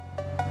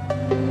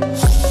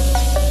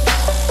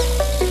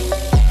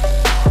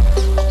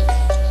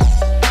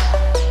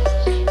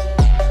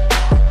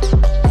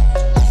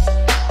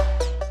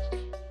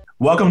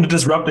Welcome to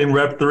Disrupting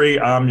Web3.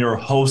 I'm your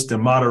host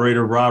and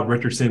moderator, Rob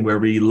Richardson, where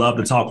we love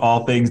to talk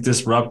all things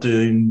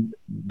disrupting,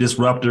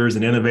 disruptors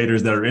and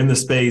innovators that are in the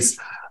space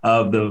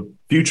of the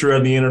future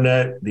of the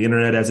internet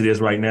as it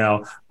is right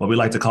now, what we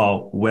like to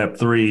call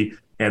Web3.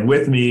 And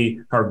with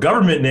me, her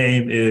government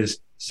name is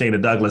Shayna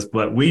Douglas,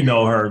 but we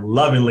know her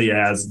lovingly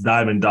as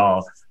Diamond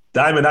Doll.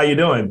 Diamond, how you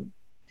doing?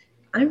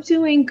 I'm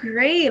doing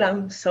great.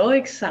 I'm so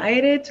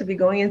excited to be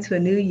going into a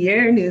new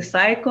year, new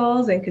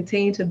cycles, and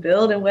continue to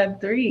build in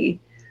Web3.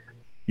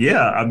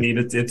 Yeah, I mean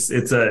it's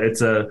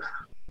an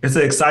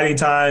exciting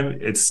time.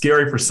 It's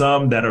scary for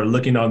some that are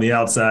looking on the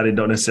outside and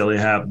don't necessarily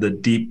have the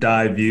deep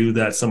dive view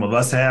that some of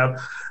us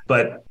have.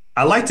 But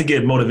I like to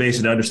get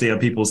motivation to understand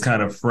people's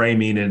kind of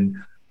framing and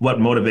what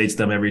motivates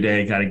them every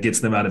day and kind of gets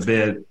them out of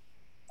bed.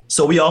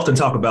 So we often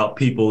talk about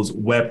people's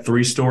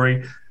Web3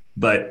 story,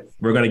 but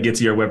we're going to get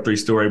to your Web3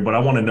 story. But I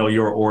want to know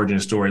your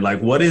origin story.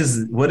 Like, what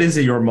is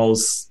your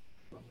most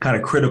kind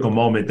of critical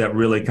moment that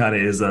really kind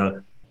of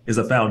is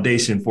a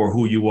foundation for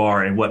who you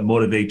are and what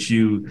motivates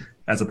you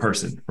as a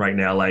person right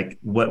now? Like,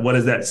 what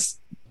is that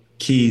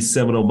key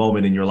seminal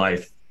moment in your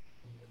life?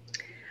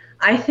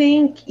 I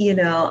think,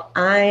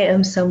 I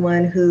am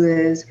someone who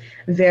is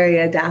very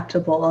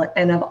adaptable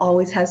and I've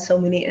always had so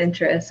many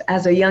interests.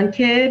 As a young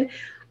kid,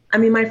 I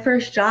mean, my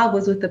first job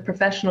was with the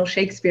professional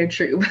Shakespeare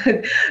troupe,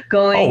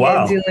 going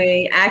and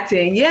doing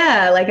acting.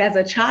 Yeah, like as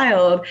a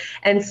child.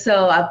 And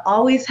so I've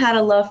always had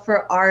a love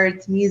for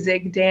arts,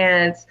 music,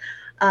 dance.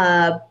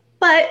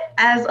 But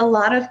as a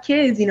lot of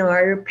kids,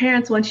 your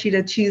parents want you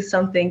to choose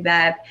something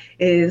that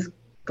is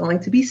going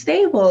to be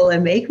stable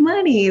and make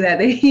money, that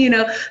they,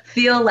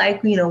 feel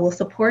like, will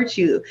support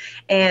you.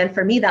 And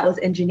for me, that was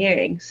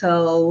engineering.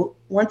 So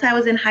once I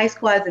was in high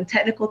school, I was in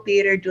technical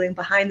theater doing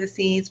behind the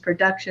scenes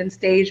production,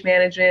 stage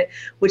management,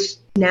 which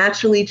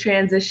naturally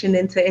transitioned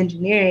into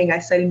engineering. I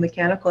studied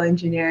mechanical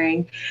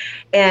engineering.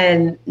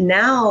 And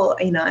now,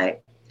 I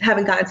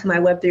haven't gotten to my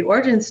Web3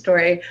 origin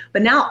story,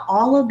 but now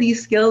all of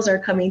these skills are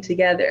coming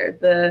together.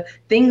 The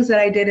things that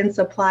I did in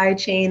supply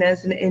chain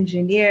as an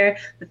engineer,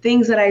 the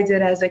things that I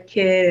did as a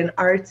kid in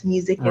arts,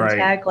 music, and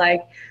tech,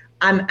 like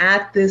I'm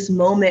at this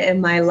moment in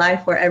my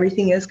life where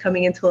everything is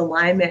coming into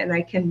alignment and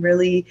I can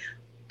really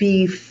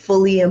be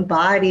fully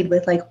embodied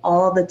with like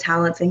all the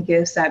talents and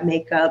gifts that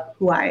make up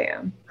who I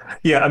am.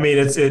 Yeah, I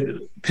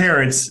mean,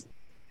 parents,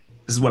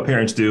 this is what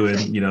parents do.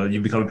 And,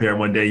 you become a parent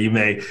one day, you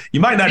might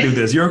not do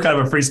this. You're kind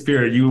of a free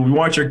spirit. You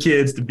want your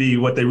kids to be,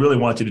 what they really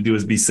want you to do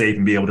is be safe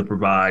and be able to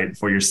provide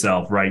for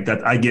yourself, right?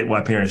 That I get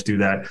why parents do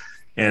that.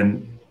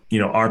 And,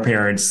 our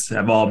parents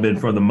have all been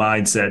from the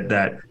mindset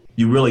that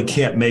you really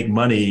can't make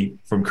money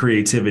from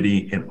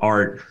creativity and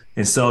art.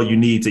 And so you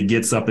need to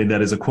get something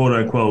that is a quote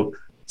unquote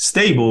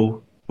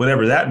stable,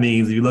 whatever that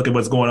means. If you look at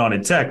what's going on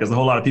in tech, there's a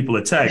whole lot of people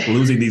in tech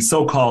losing these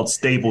so-called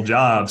stable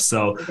jobs.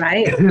 So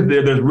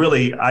there's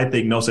really, I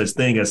think, no such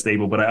thing as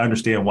stable, but I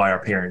understand why our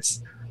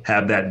parents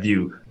have that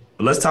view.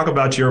 But let's talk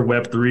about your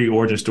Web3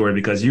 origin story,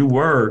 because you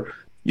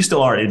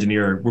still are an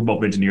engineer. We're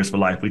both engineers for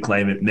life. We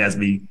claim it,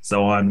 NSBE,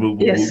 so on.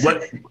 Yes.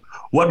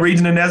 What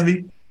region in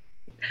NSBE?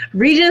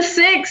 Region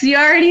 6, you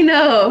already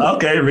know.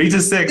 Okay, Region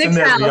 6 in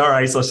NSBE. All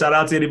right, so shout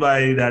out to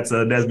anybody that's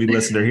a NSBE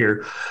listener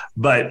here.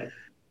 But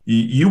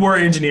you were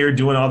an engineer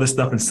doing all this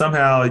stuff, and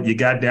somehow you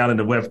got down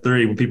into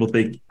Web3 when people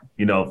think,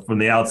 from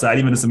the outside,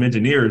 even some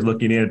engineers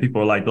looking in,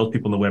 people are like, those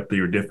people in the Web3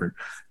 are different.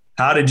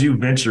 How did you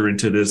venture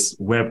into this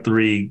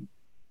Web3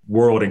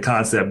 world and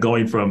concept,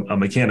 going from a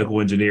mechanical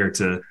engineer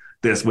to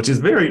this, which is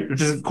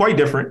quite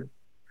different?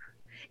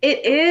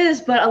 It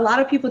is, but a lot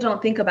of people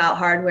don't think about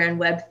hardware and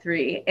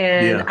Web3,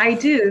 and I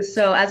do.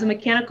 So as a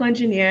mechanical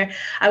engineer,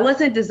 I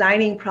wasn't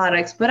designing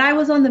products, but I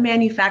was on the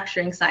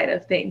manufacturing side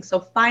of things. So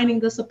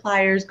finding the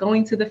suppliers,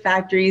 going to the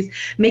factories,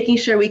 making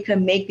sure we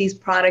can make these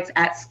products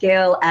at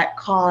scale, at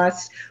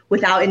cost,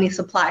 without any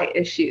supply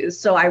issues.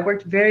 So I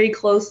worked very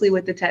closely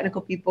with the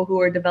technical people who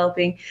were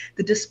developing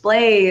the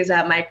displays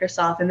at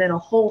Microsoft, and then a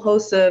whole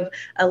host of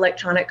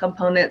electronic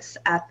components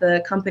at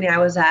the company I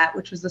was at,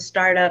 which was a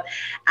startup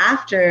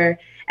after.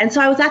 And so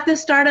I was at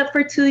this startup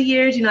for 2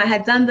 years. I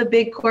had done the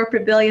big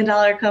corporate $billion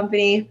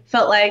company.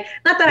 Felt like,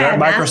 not that I had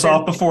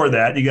Microsoft before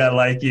that. You got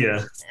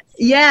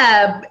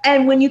Yeah.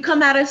 And when you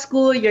come out of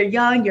school, you're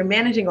young, you're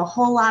managing a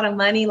whole lot of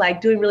money,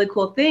 like doing really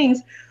cool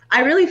things.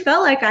 I really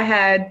felt like I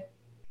had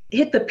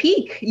hit the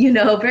peak,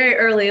 very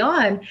early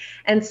on.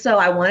 And so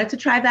I wanted to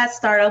try that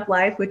startup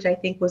life, which I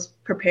think was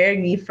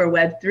preparing me for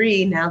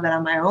Web3 now that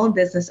I'm my own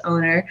business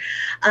owner,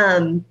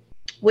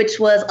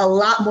 which was a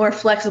lot more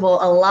flexible,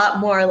 a lot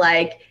more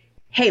like,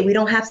 hey, we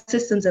don't have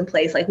systems in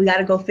place. Like, we got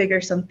to go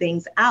figure some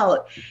things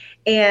out.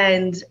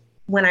 And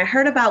when I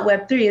heard about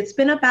Web3, it's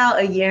been about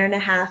a year and a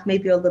half,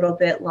 maybe a little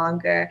bit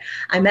longer.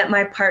 I met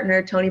my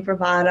partner, Tony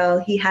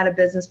Bravado. He had a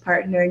business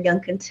partner, Young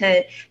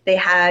Content. They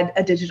had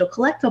a digital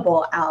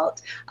collectible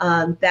out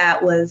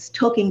that was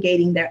token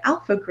gating their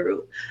alpha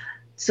group,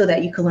 so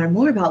that you can learn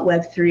more about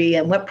Web3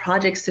 and what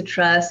projects to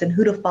trust and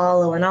who to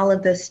follow and all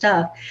of this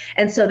stuff.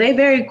 And so they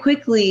very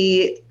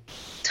quickly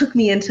took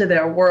me into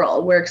their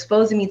world, were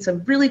exposing me to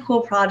really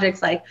cool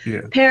projects like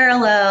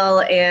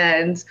Parallel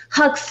and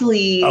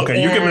Huxley.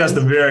 Okay, you're giving us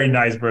the very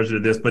nice version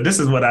of this, but this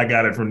is what I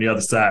got it from the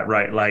other side,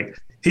 right? Like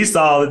he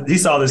saw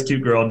this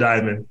cute girl,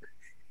 Diamond,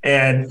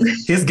 and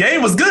his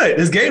game was good.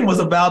 His game was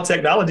about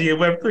technology and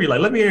Web3. Like,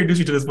 let me introduce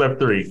you to this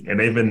Web3, and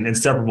they've been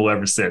inseparable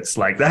ever since.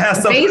 Like that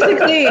has something.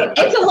 Basically,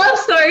 it's a love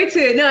story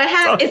too. No, it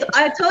has. It's.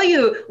 I tell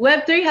you,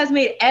 Web3 has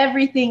made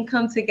everything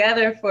come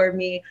together for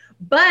me.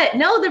 But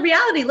no, the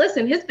reality.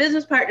 Listen, his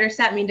business partner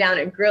sat me down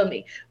and grilled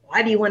me.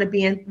 Why do you want to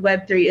be in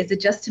Web3? Is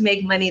it just to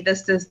make money?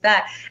 This,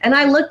 that. And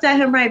I looked at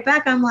him right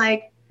back. I'm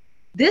like,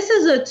 this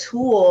is a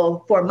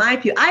tool for my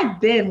people.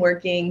 I've been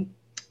working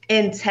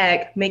in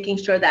tech, making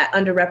sure that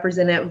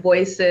underrepresented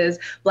voices,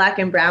 Black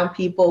and brown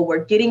people were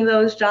getting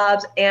those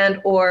jobs and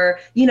or,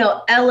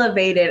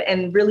 elevated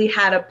and really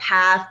had a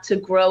path to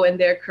grow in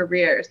their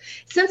careers.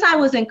 Since I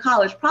was in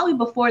college, probably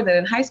before then,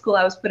 in high school,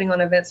 I was putting on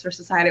events for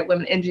Society of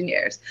Women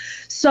Engineers.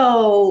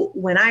 So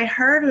when I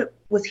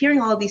was hearing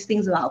all these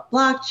things about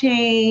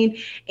blockchain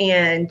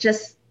and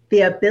just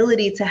the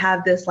ability to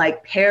have this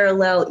like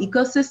parallel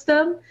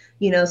ecosystem,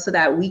 so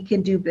that we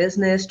can do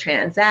business,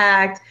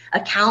 transact,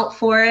 account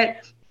for it,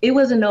 it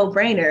was a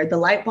no-brainer. The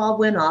light bulb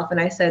went off and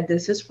I said,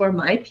 this is for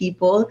my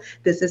people.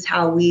 This is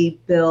how we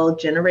build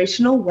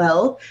generational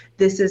wealth.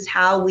 This is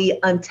how we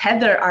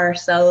untether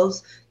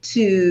ourselves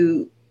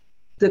to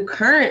the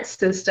current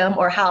system,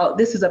 or how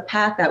this is a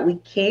path that we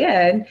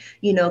can,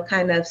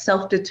 kind of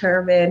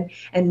self-determine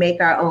and make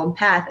our own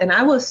path. And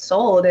I was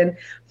sold. And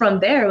from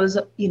there, it was,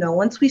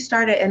 once we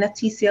started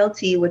NFT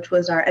CLT, which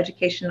was our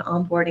education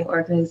onboarding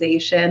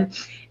organization,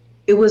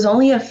 it was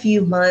only a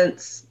few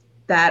months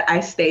that I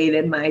stayed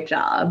in my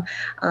job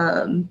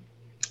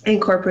in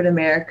corporate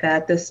America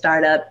at this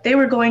startup. They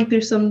were going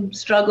through some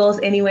struggles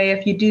anyway.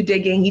 If you do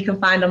digging, you can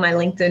find on my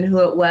LinkedIn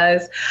who it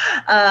was.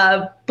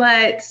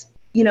 But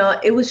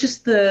it was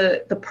just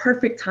the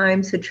perfect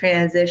time to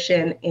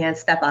transition and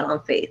step out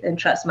on faith and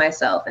trust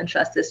myself and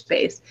trust this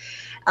space.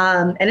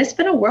 And it's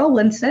been a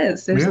whirlwind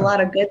since. There's a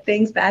lot of good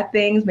things, bad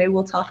things. Maybe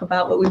we'll talk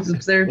about what we've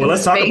observed. Well,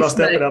 let's talk about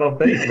stepping out on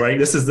faith, right?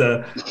 This is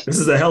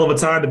a hell of a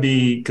time to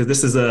be, because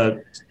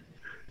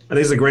I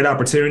think it's a great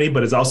opportunity,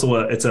 but it's also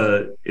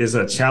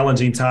a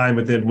challenging time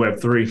within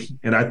Web3.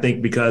 And I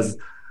think because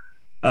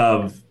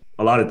of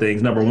a lot of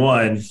things. Number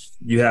one,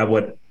 you have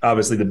what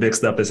obviously the big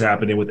stuff is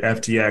happening with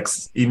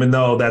FTX. Even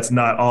though that's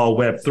not all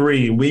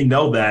Web3, we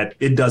know that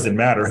it doesn't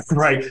matter,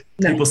 right?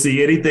 No. People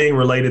see anything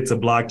related to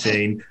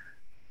blockchain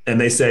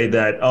and they say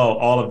that,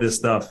 all of this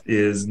stuff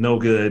is no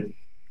good.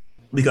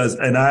 Because,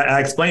 and I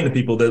explain to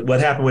people that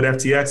what happened with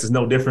FTX is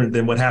no different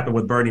than what happened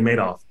with Bernie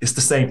Madoff. It's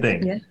the same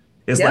thing. Yeah.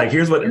 It's like,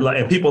 here's what,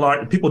 and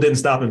people didn't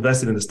stop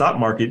investing in the stock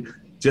market.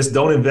 Just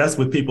don't invest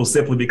with people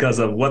simply because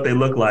of what they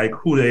look like,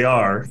 who they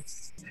are,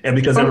 and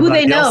because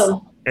everybody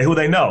else and who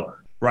they know,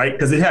 right?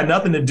 Because it had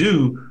nothing to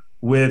do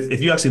with,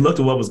 if you actually looked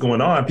at what was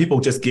going on, people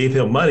just gave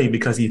him money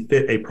because he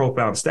fit a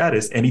profound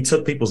status and he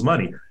took people's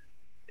money.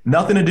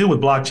 Nothing to do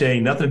with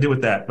blockchain, nothing to do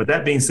with that. But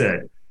that being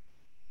said,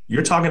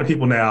 you're talking to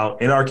people now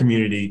in our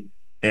community,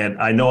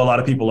 and I know a lot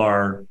of people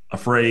are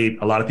afraid,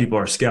 a lot of people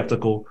are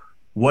skeptical.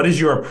 What is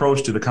your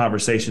approach to the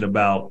conversation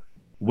about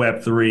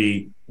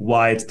Web3,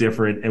 why it's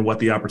different, and what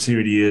the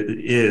opportunity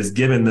is,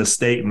 given the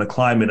state and the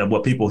climate of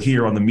what people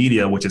hear on the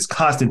media, which is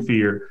constant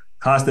fear,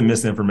 constant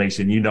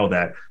misinformation? You know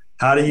that.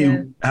 How do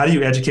you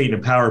educate and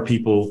empower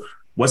people?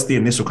 What's the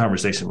initial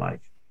conversation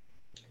like?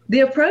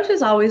 The approach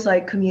is always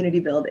like community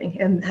building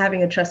and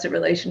having a trusted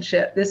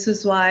relationship. This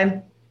is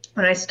why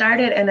when I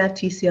started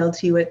NFT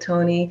CLT with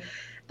Tony,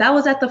 that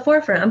was at the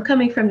forefront. I'm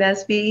coming from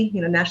NSBE,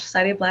 National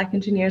Society of Black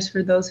Engineers,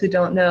 for those who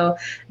don't know,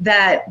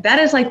 that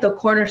is like the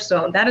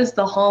cornerstone. That is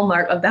the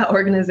hallmark of that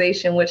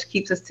organization, which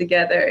keeps us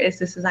together, is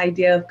this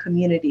idea of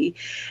community.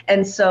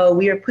 And so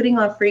we are putting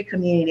on free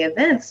community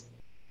events.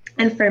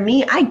 And for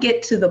me, I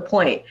get to the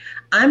point.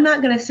 I'm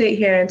not going to sit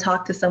here and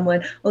talk to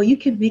someone, you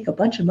can make a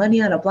bunch of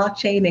money on a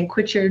blockchain and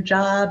quit your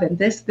job and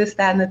this, that,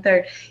 and the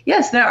third.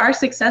 Yes, there are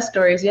success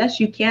stories. Yes,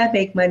 you can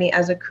make money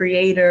as a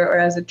creator or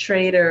as a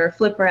trader or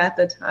flipper at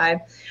the time.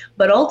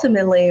 But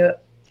ultimately,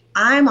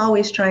 I'm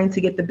always trying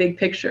to get the big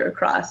picture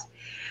across.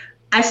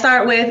 I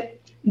start with,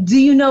 do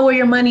you know where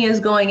your money is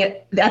going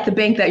at the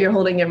bank that you're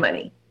holding your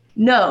money?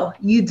 No,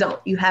 you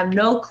don't. You have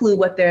no clue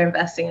what they're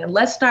investing in.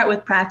 Let's start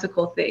with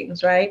practical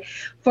things, right?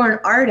 For an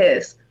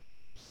artist,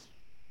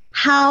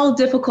 how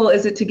difficult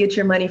is it to get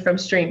your money from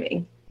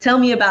streaming? Tell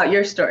me about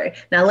your story.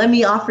 Now, let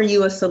me offer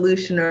you a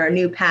solution or a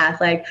new path.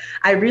 Like,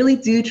 I really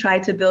do try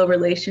to build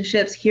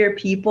relationships, hear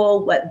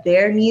people, what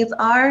their needs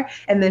are,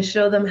 and then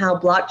show them how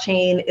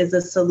blockchain is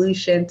a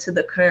solution to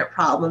the current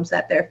problems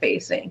that they're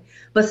facing.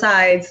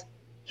 Besides,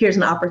 here's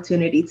an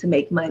opportunity to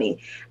make money.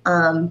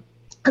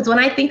 Because when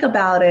I think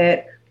about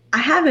it, I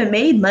haven't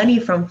made money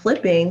from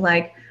flipping.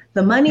 Like,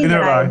 the money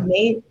that I've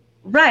made,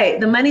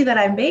 the money that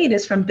I made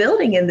is from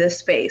building in this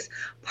space,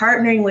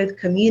 partnering with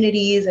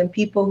communities and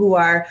people who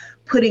are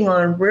putting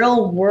on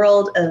real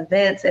world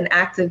events and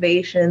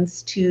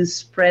activations to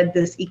spread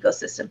this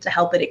ecosystem, to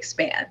help it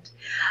expand.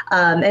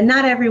 And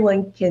not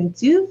everyone can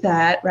do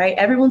that, right?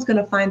 Everyone's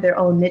going to find their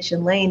own niche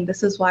and lane.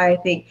 This is why I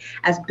think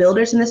as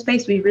builders in the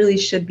space, we really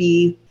should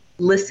be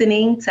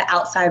listening to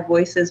outside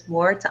voices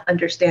more to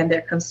understand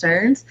their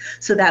concerns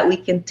so that we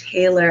can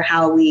tailor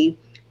how we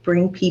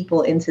bring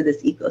people into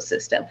this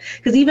ecosystem.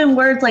 Because even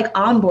words like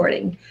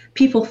onboarding,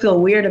 people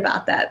feel weird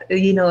about that.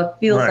 You know, it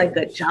feels like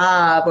a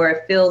job, or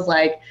it feels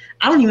like,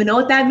 I don't even know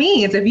what that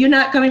means. If you're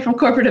not coming from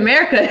corporate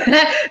America,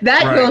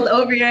 that goes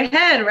over your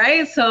head,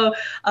 right? So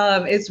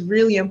it's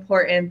really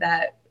important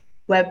that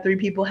Web3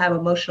 people have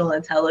emotional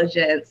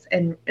intelligence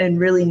and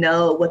really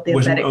know what the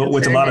embedded concern is.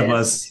 Which a lot of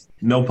us,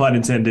 no pun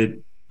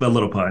intended, but a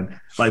little pun,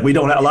 like a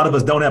lot of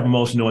us don't have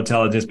emotional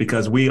intelligence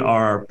because we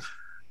are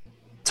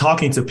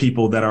talking to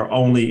people that are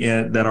only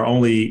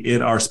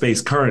in our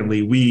space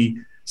currently.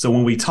 So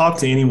when we talk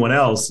to anyone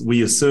else,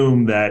 we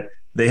assume that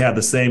they have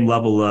the same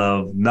level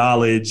of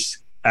knowledge,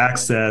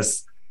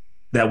 access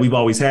that we've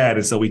always had.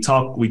 And so we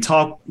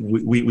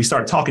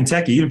start talking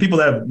techie. Even people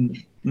that have,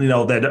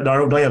 that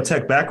don't have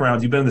tech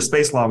backgrounds, you've been in the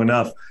space long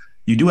enough,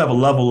 you do have a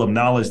level of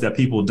knowledge that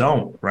people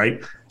don't,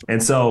 right?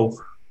 And so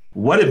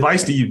what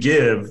advice do you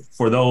give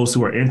for those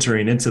who are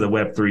entering into the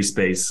Web3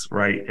 space,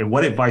 right? And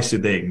what advice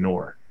should they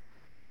ignore?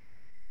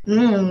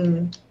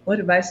 What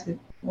advice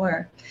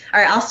more?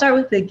 All right, I'll start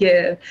with the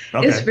give.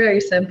 Okay. It's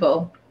very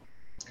simple.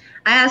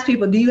 I ask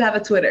people, do you have a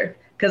Twitter?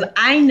 Because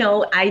I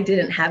know I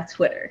didn't have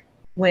Twitter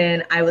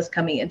when I was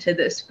coming into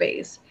this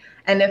space.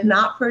 And if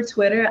not for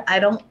Twitter, I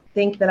don't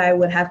think that I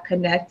would have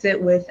connected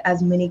with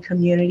as many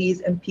communities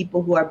and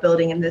people who are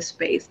building in this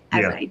space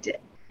as I did.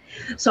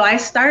 So I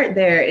start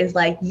there is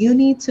like, you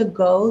need to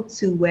go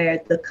to where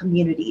the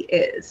community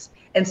is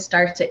and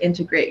start to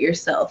integrate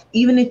yourself.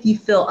 Even if you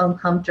feel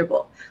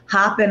uncomfortable,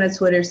 hop in a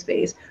Twitter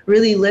space,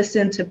 really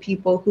listen to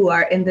people who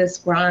are in this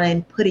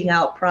grind, putting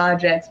out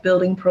projects,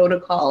 building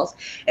protocols.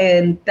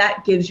 And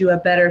that gives you a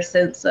better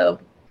sense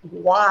of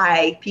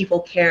why people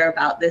care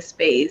about this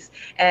space.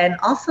 And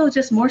also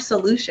just more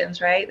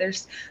solutions, right?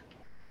 There's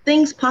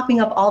things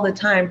popping up all the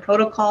time,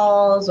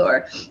 protocols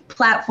or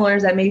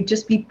platforms that may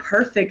just be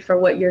perfect for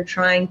what you're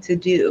trying to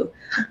do.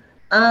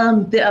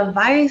 The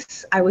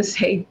advice I would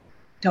say,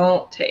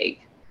 don't take.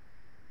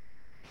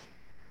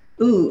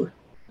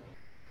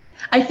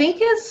 I think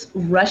it's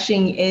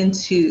rushing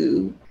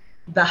into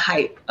the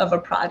hype of a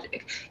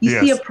project. You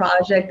see a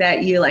project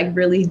that you're like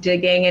really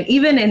digging, and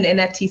even in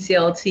NFT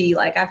CLT,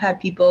 like I've had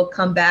people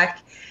come back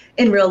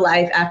in real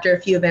life after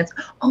a few events.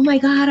 Oh my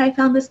God, I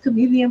found this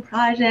Chameleon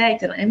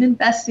project and I'm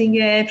investing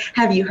in.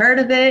 Have you heard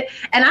of it?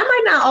 And I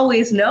might not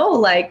always know,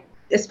 like,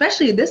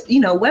 especially this,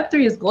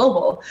 Web3 is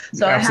global.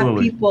 So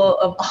Absolutely. I have people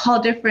of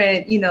all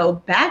different,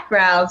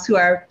 backgrounds who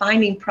are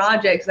finding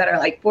projects that are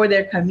like for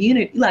their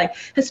community, like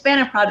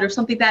Hispanic project or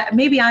something that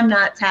maybe I'm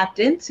not tapped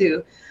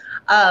into.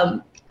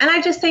 And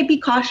I just say, be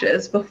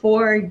cautious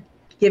before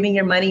giving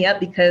your money up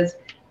because,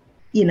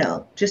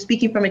 just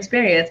speaking from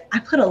experience, I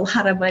put a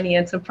lot of money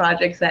into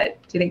projects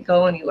that didn't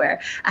go anywhere.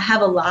 I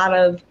have a lot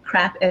of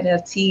crap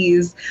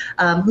NFTs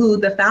who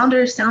the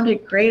founders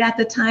sounded great at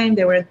the time.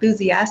 They were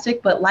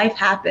enthusiastic, but life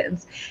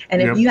happens.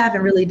 And if you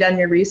haven't really done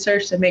your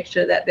research to make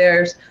sure that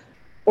there's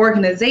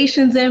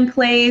organizations in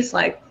place,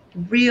 like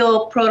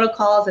real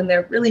protocols, and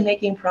they're really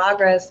making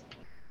progress,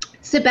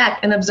 sit back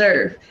and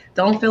observe.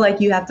 Don't feel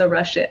like you have to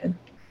rush in.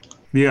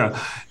 Yeah,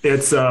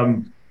 it's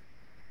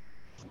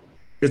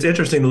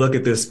interesting to look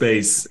at this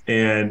space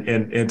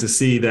and to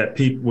see that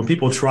when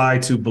people try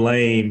to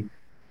blame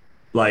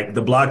like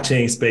the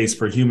blockchain space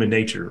for human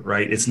nature,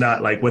 right? It's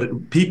not like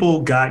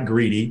people got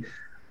greedy.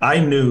 I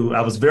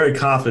was very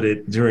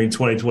confident during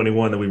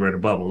 2021 that we were in a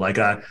bubble. Like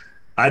I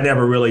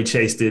never really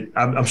chased it.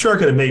 I'm sure I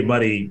could have made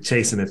money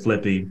chasing and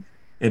flipping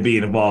and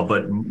being involved,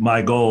 but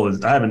my goal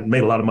is, I haven't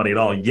made a lot of money at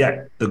all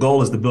yet. The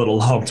goal is to build a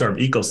long-term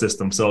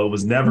ecosystem. So it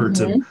was never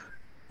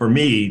for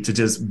me to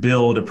just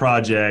build a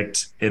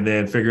project and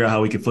then figure out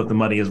how we can flip the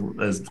money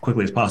as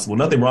quickly as possible.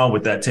 Nothing wrong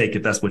with that take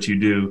if that's what you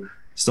do,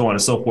 so on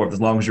and so forth, as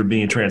long as you're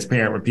being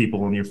transparent with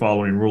people and you're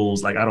following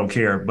rules. Like, I don't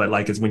care. But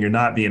like, it's when you're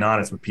not being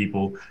honest with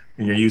people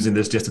and you're using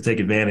this just to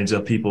take advantage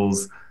of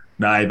people's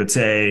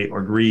naivete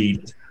or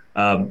greed.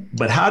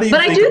 But how do you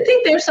I do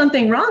think there's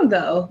something wrong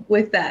though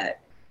with that,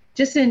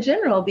 just in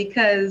general,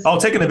 because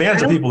taking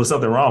advantage of people is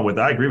something wrong with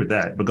it. I agree with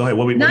that. But go ahead.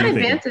 What do you think? Not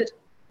advantage,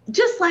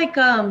 just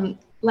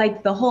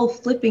like the whole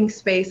flipping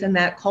space and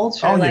that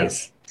culture,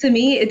 to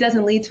me, it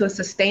doesn't lead to a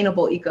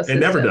sustainable ecosystem. It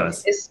never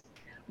does.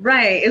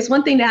 It's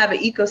one thing to have an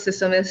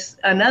ecosystem. It's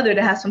another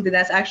to have something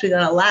that's actually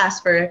going to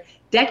last for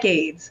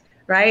decades,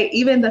 right?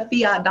 Even the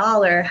fiat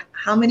dollar,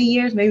 how many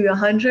years? Maybe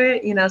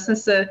 100,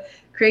 since the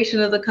creation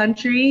of the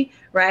country,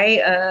 right?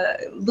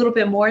 A little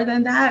bit more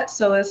than that.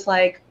 So it's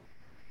like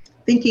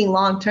thinking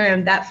long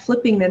term, that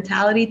flipping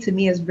mentality to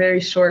me is very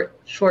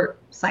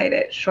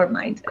short-sighted,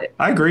 short-minded.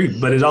 I agree,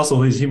 but it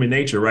also is human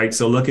nature, right?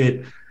 So look at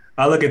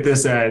I look at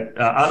this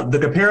the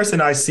comparison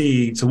I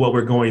see to what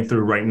we're going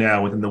through right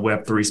now within the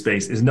Web3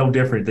 space is no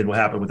different than what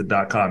happened with the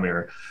dot-com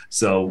era.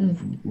 So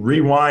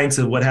rewind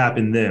to what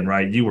happened then,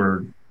 right? You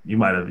were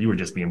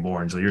just being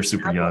born, so you're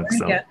super young.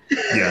 So yeah,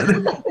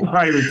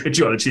 I even hit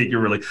you on the cheek.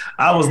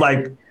 I was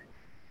like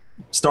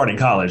starting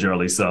college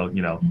early. So, I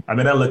mean, I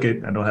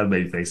don't have a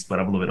baby face, but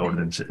I'm a little bit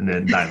older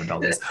than Diamond on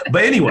this.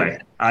 But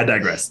anyway, I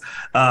digress.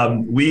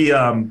 At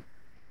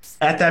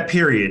that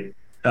period,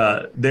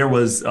 there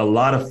was a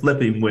lot of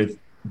flipping with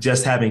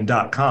just having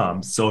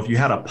 .coms. So if you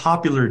had a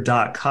popular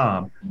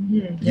 .com,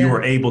 you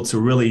were able to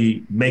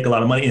really make a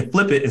lot of money and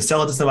flip it and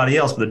sell it to somebody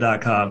else for the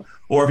 .com.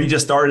 Or if you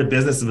just started a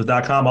business with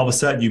a .com, all of a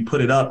sudden you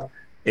put it up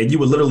and you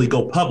would literally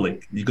go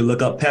public. You could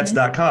look up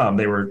pets.com.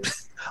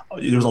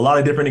 There's a lot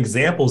of different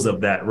examples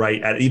of that,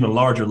 right, at even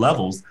larger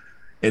levels.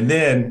 And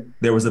then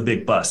there was a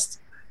big bust.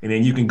 And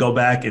then you can go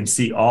back and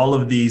see all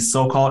of these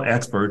so-called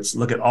experts,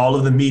 look at all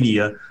of the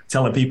media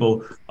telling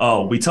people,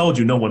 oh, we told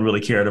you no one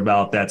really cared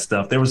about that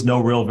stuff. There was no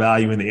real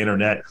value in the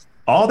internet.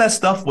 All that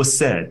stuff was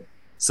said.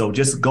 So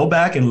just go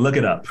back and look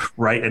it up,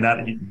 right?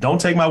 And don't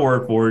take my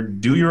word for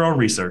it. Do your own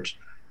research.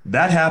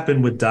 That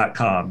happened with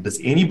 .com. Does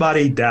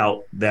anybody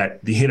doubt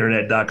that the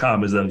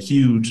internet.com is a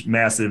huge,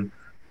 massive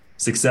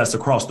success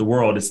across the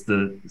world? It's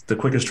the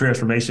quickest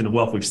transformation of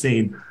wealth we've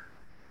seen.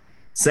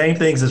 Same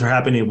things as are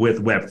happening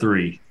with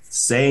Web3.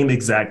 Same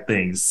exact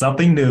things,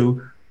 something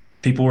new.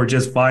 People are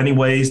just finding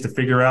ways to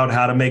figure out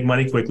how to make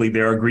money quickly.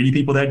 There are greedy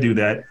people that do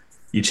that.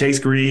 You chase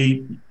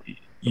greed,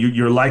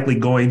 you're likely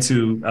going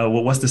to,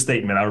 what's the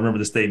statement? I remember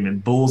the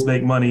statement, bulls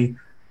make money,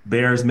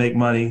 bears make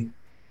money,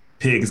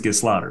 pigs get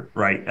slaughtered,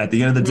 right? At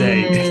the end of the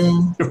day,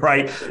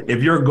 right?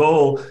 If you're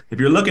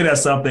looking at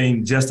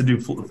something just to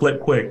do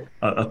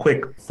a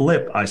quick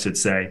flip, I should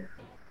say,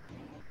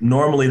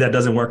 normally that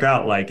doesn't work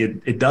out like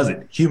it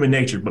doesn't, human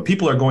nature, but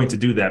people are going to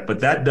do that. But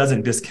that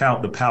doesn't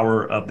discount the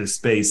power of this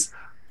space,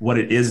 what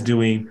it is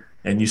doing.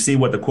 And you see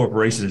what the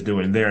corporation is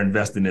doing. They're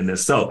investing in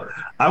this. So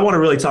I want to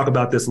really talk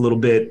about this a little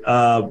bit.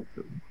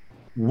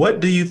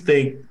 What do you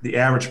think the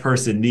average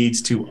person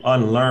needs to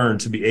unlearn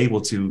to be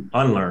able to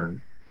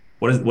unlearn?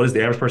 What does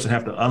the average person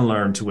have to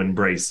unlearn to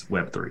embrace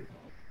Web3?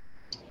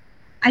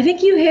 I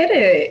think you hit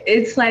it.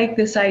 It's like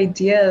this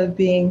idea of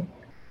being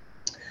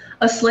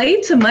a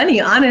slave to money,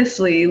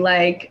 honestly.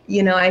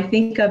 I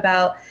think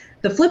about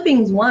the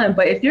flipping's one,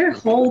 but if your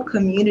whole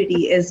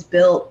community is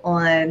built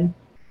on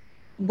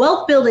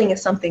wealth building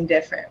is something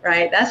different,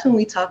 right? That's when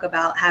we talk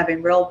about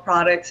having real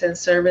products and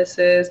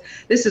services.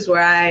 This is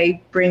where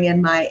I bring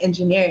in my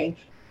engineering.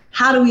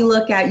 How do we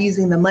look at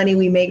using the money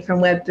we make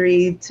from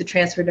Web3 to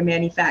transfer to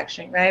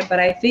manufacturing, right? But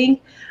I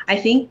think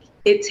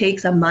it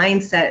takes a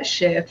mindset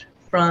shift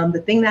from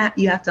the thing that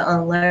you have to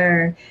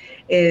unlearn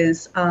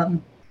is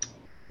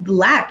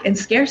lack and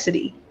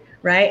scarcity,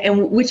 right?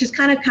 And which is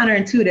kind of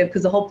counterintuitive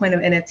because the whole point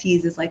of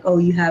NFTs is like, oh,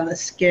 you have a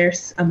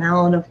scarce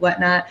amount of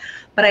whatnot.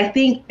 But I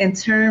think in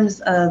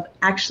terms of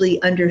actually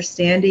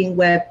understanding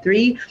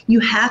Web3, you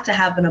have to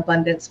have an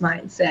abundance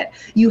mindset.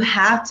 You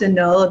have to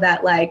know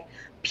that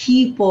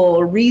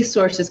people,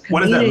 resources,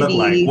 community. What does that look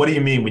like? What do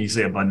you mean when you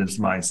say abundance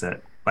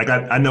mindset?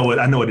 I know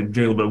it in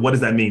general, but what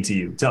does that mean to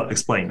you?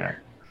 Explain that.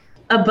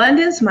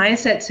 Abundance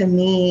mindset to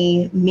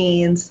me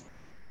means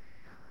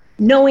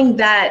knowing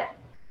that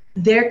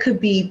there could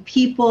be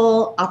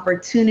people,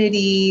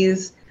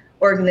 opportunities,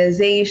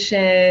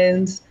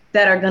 organizations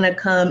that are going to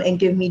come and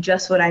give me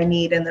just what I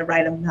need in the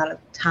right amount of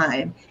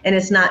time. And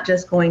it's not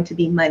just going to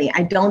be money.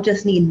 I don't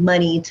just need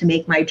money to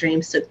make my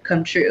dreams to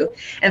come true.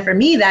 And for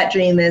me, that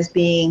dream is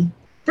being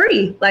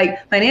free,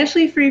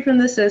 financially free from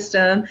the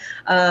system.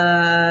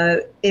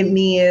 It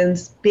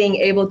means being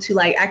able to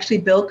actually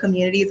build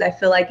communities. I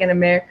feel like in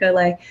America,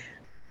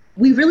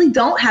 we really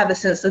don't have a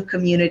sense of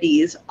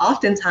communities.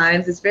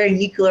 Oftentimes it's very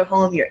nuclear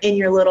home. You're in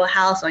your little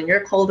house on your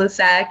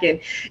cul-de-sac, and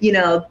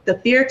the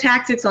fear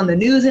tactics on the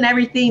news and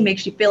everything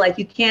makes you feel like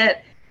you can't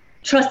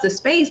trust the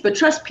space, but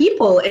trust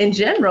people in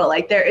general.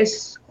 There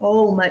is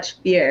so much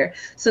fear.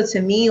 So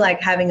to me,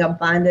 having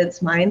abundance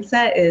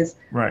mindset is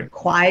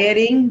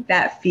quieting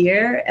that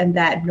fear and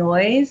that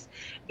noise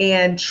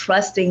and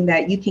trusting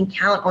that you can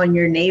count on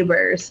your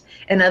neighbors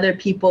and other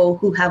people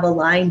who have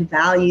aligned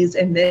values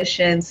and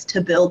missions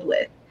to build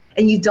with.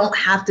 And you don't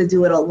have to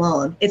do it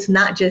alone. It's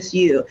not just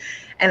you.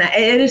 And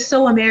it is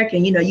so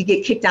American, you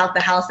get kicked out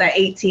the house at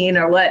 18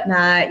 or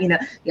whatnot, you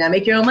gotta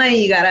make your own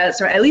money,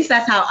 so at least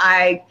that's how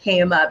I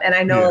came up. And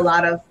I know a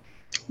lot of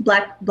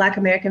Black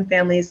American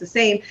families the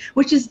same,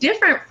 which is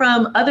different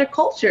from other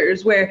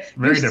cultures where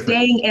you're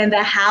staying in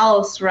the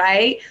house,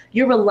 right?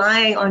 You're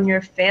relying on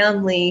your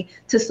family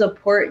to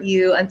support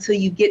you until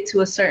you get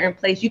to a certain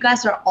place. You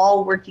guys are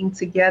all working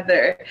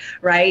together,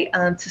 right?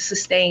 To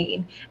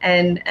sustain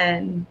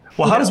and.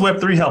 Well, how does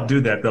Web3 help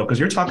do that though? Because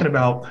you're talking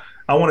about,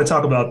 I want to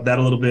talk about that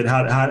a little bit,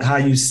 how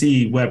you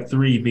see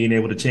Web3 being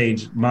able to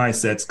change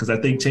mindsets, because I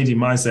think changing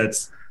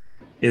mindsets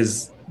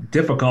is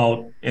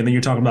difficult. And then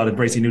you're talking about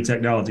embracing new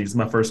technologies.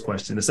 My first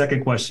question. The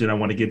second question I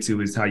want to get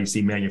to is how you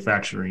see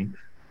manufacturing.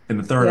 And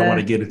the third, I want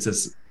to get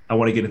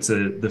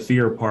into the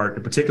fear part,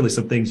 and particularly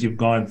some things you've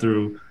gone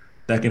through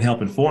that can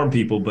help inform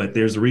people, but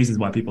there's reasons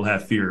why people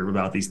have fear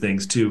about these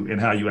things too,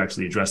 and how you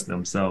actually address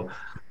them. So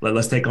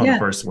let's take on the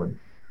first one.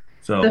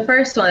 So the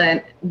first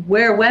one,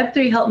 where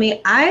Web3 helped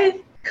me,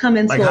 I've come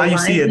into like how alignment.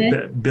 you see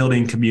it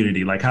building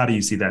community. Like how do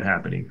you see that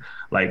happening?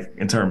 Like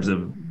in terms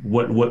of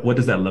what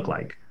does that look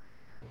like?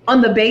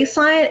 On the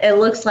baseline, it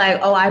looks like,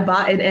 oh, I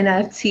bought an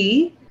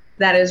NFT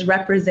that is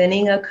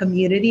representing a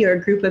community or a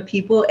group of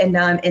people, and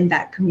now I'm in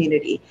that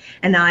community,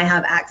 and now I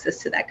have access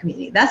to that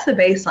community. That's the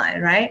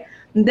baseline, right?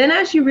 And then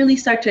as you really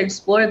start to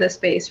explore the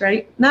space,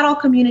 right? Not all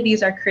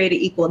communities are created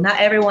equal. Not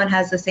everyone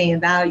has the same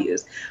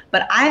values.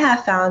 But I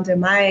have found in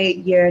my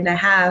year and a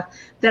half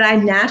that I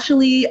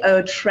naturally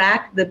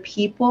attract the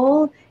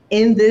people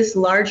in this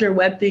larger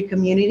Web3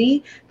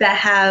 community that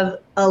have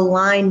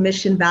aligned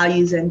mission,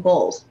 values, and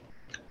goals.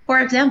 For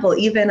example,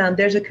 even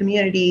there's a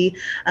community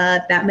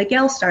that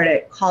Miguel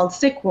started called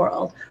Sick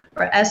World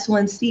or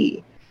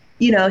S1C.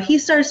 You know, he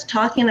starts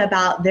talking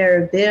about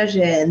their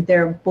vision,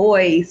 their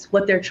voice,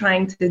 what they're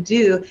trying to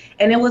do.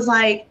 And it was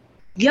like,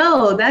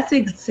 yo, that's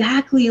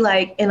exactly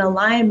like in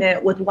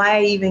alignment with why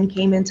I even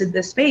came into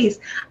this space.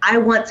 I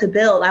want to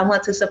build, I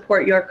want to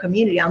support your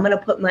community. I'm going to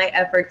put my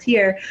efforts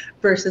here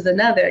versus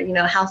another. You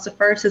know, House of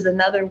First is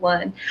another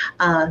one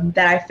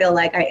that I feel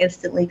like I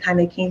instantly kind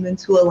of came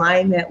into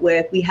alignment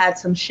with. We had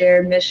some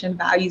shared mission,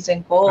 values,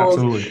 and goals.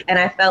 Absolutely. And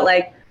I felt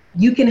like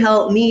you can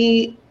help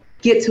me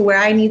get to where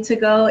I need to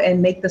go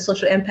and make the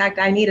social impact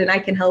I need, and I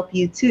can help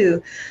you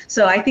too.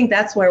 So I think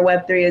that's where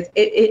Web3 is.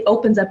 It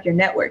opens up your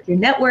network. Your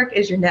network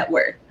is your net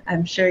worth.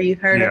 I'm sure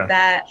you've heard of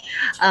that.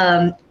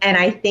 And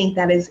I think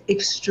that is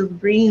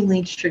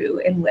extremely true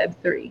in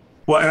Web3.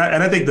 Well,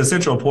 and I think the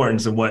central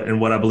importance of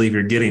what I believe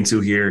you're getting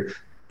to here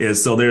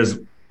is, so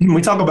when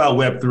we talk about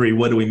Web3,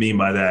 what do we mean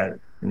by that?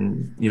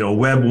 And, you know,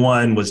 Web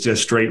 1 was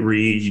just straight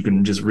read. You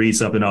can just read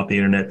something off the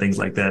internet, things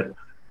like that.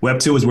 Web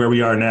 2 is where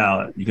we are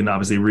now. You can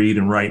obviously read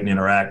and write and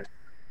interact.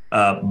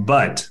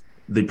 But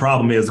the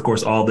problem is, of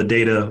course, all the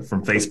data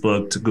from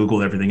Facebook to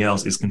Google, everything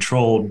else is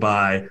controlled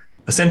by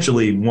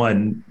essentially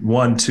one,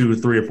 two,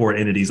 three, or four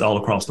entities all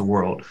across the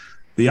world.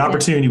 The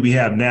opportunity we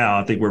have now,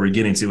 I think where we're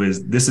getting to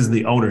is this is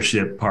the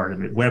ownership part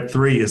of it. Web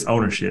 3 is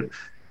ownership.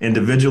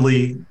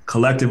 Individually,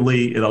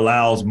 collectively, it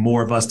allows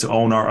more of us to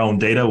own our own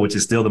data, which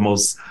is still the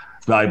most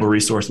valuable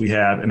resource we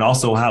have, and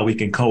also how we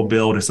can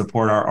co-build and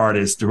support our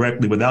artists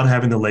directly without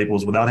having the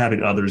labels, without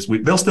having others.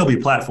 There'll still be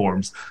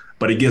platforms,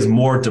 but it gives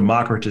more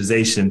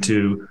democratization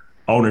to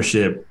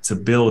ownership, to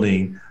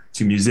building,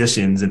 to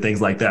musicians and things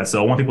like that.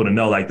 So I want people to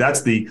know, like,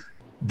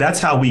 that's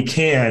how we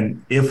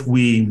can, if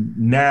we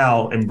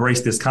now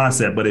embrace this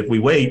concept. But if we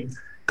wait,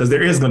 because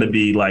there is going to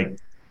be, like,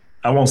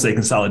 I won't say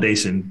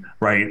consolidation,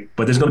 right?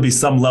 But there's going to be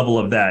some level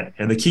of that.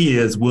 And the key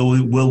is,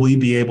 will we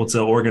be able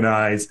to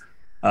organize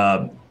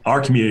our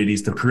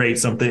communities to create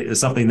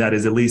something that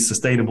is at least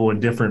sustainable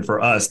and different for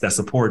us, that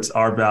supports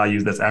our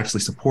values, that's actually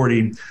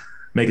supporting,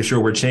 making sure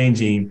we're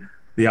changing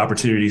the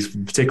opportunities,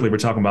 particularly we're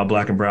talking about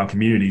Black and Brown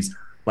communities.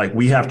 Like,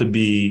 we have to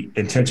be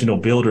intentional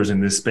builders in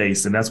this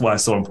space. And that's why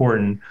it's so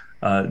important,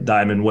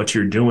 Diamond, what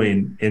you're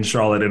doing in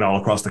Charlotte and all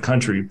across the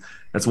country.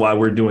 That's why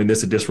we're doing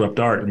this at Disrupt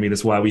Art. I mean,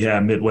 that's why we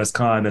have Midwest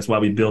Con. That's why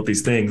we built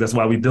these things. That's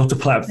why we built a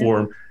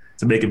platform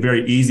to make it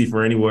very easy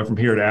for anyone from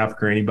here to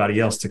Africa or anybody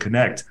else to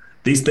connect.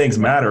 These things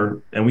matter,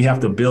 and we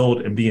have to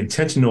build and be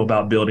intentional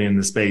about building in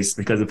the space,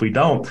 because if we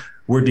don't,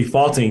 we're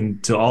defaulting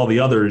to all the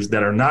others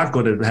that are not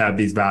going to have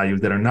these values,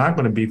 that are not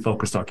going to be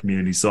focused on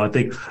community. So I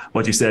think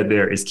what you said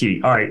there is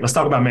key. All right, let's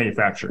talk about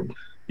manufacturing.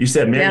 You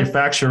said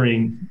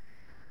manufacturing.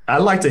 I'd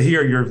like to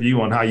hear your view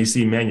on how you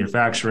see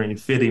manufacturing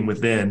fitting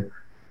within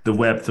the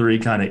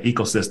Web3 kind of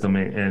ecosystem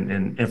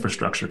and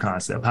infrastructure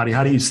concept.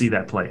 How do you see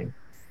that playing?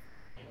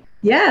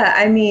 Yeah,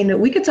 I mean,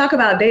 we could talk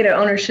about data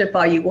ownership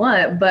all you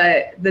want,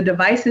 but the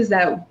devices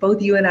that both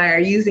you and I are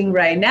using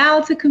right now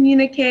to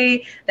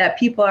communicate, that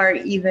people are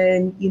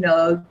even,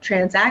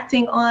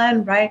 transacting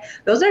on, right?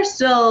 Those are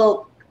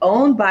still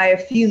owned by a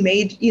few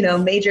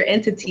major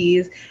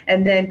entities.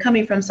 And then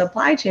coming from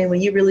supply chain,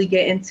 when you really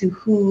get into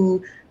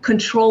who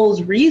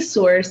controls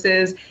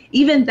resources,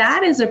 even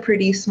that is a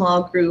pretty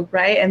small group,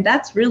 right? And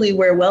that's really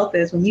where wealth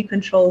is, when you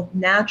control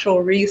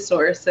natural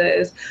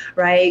resources,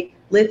 right?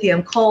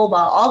 Lithium, cobalt,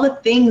 all the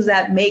things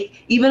that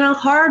make even a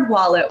hard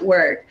wallet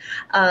work.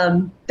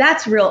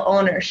 That's real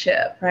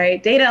ownership,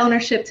 right? Data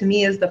ownership to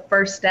me is the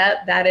first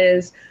step. That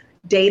is,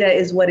 data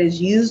is what is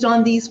used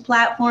on these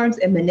platforms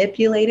and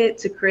manipulated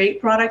to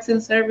create products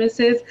and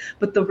services.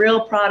 But the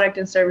real product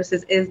and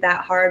services is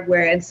that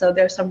hardware. And so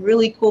there's some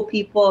really cool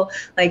people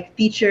like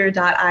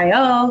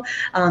Feature.io.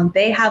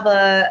 They have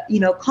a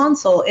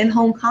console,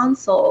 in-home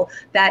console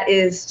that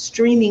is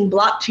streaming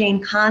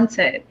blockchain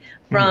content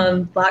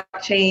from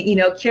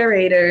blockchain,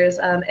 curators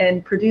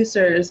and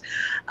producers.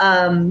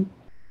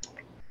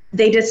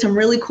 They did some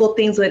really cool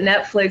things with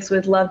Netflix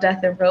with Love,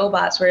 Death, and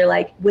Robots, where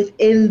like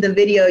within the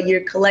video,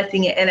 you're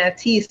collecting an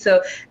NFT.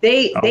 So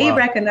they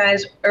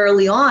recognized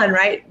early on,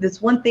 right? It's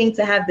one thing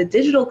to have the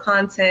digital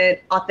content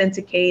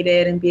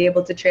authenticated and be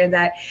able to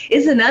transact.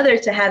 It's another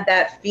to have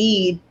that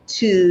feed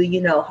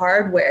to,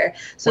 hardware.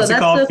 So what's it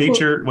called?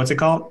 Feature, what's it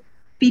called?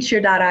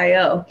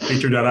 Feature.io.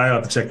 Feature.io, I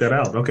have to check that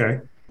out. Okay.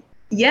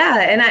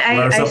 Yeah, and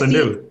Learn something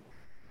new.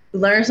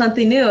 Learn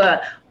something new.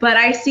 But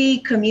I see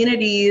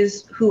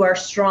communities who are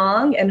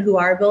strong and who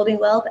are building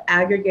wealth,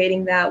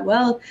 aggregating that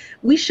wealth.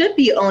 We should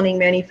be owning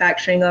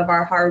manufacturing of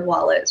our hard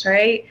wallets,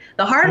 right?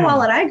 The hard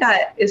wallet I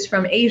got is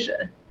from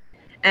Asia.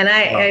 And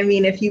I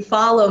mean, if you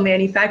follow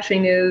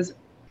manufacturing news,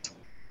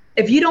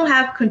 if you don't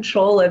have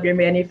control of your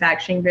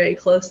manufacturing very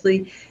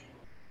closely,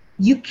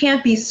 you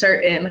can't be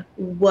certain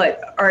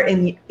what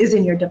is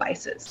in your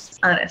devices,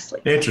 honestly.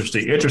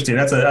 Interesting.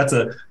 That's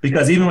a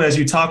because even as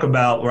you talk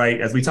about,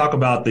 right, as we talk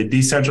about the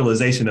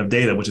decentralization of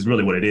data, which is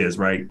really what it is,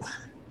 right?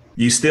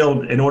 You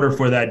still, in order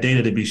for that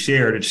data to be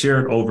shared, it's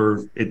shared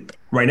over it.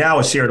 Right now,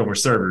 it's shared over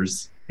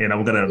servers, and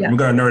I'm gonna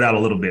nerd out a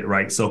little bit,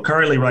 right? So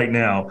currently, right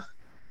now,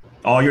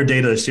 all your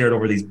data is shared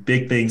over these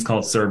big things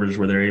called servers,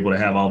 where they're able to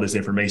have all this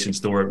information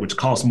stored, which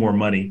costs more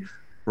money,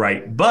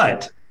 right?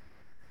 But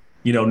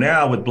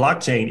now with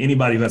blockchain,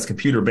 anybody who has a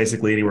computer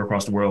basically anywhere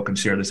across the world can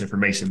share this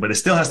information, but it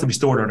still has to be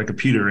stored on a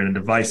computer and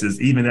devices,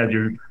 even as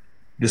you're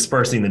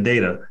dispersing the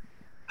data.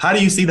 How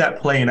do you see that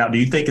playing out? Do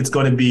you think it's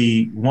going to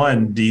be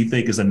do you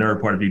think is a nerd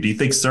part of you? Do you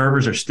think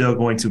servers are still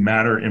going to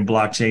matter in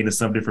blockchain in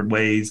some different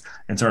ways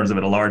in terms of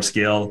at a large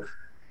scale?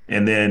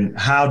 And then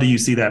how do you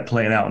see that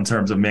playing out in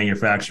terms of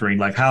manufacturing?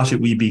 Like, how should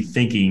we be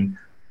thinking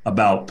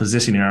about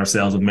positioning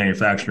ourselves with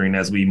manufacturing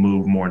as we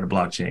move more into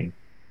blockchain?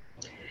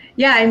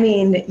 Yeah, I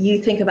mean,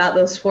 you think about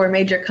those 4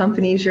 major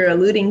companies you're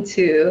alluding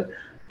to,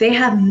 they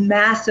have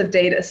massive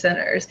data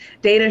centers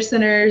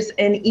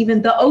in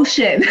even the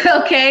ocean,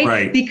 okay?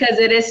 Right. Because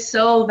it is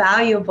so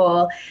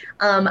valuable.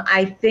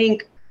 I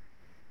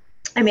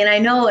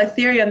know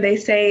Ethereum, they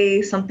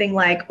say something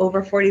like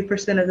over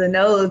 40% of the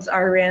nodes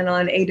are ran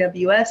on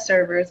AWS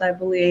servers, I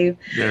believe.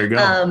 There you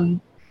go.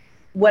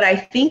 What I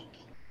think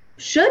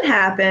should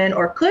happen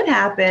or could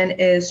happen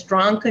is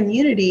strong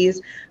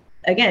communities,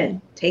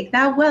 again, take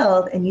that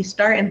wealth and you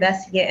start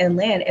investing it in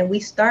land, and we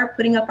start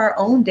putting up our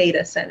own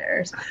data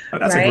centers.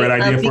 That's right? A great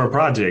idea for a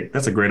project.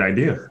 That's a great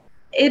idea.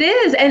 It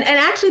is. And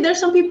actually, there's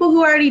some people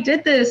who already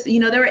did this.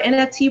 There were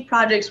NFT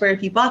projects where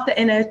if you bought the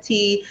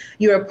NFT,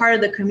 you were part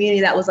of the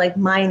community that was like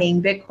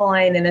mining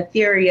Bitcoin and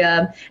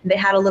Ethereum. And they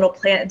had a little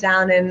plant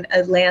down in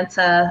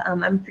Atlanta.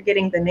 I'm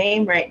forgetting the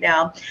name right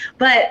now.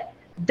 But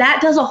that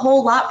does a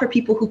whole lot for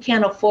people who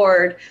can't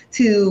afford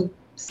to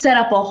set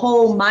up a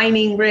whole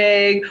mining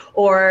rig,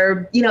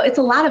 or, it's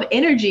a lot of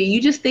energy.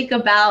 You just think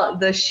about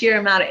the sheer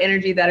amount of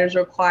energy that is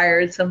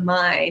required to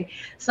mine.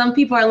 Some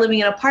people are living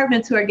in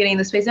apartments who are getting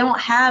the space. They don't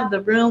have the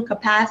room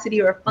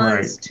capacity or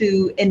funds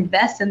to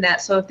invest in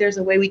that. So if there's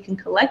a way we can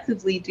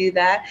collectively do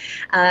that,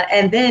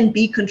 and then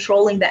be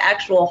controlling the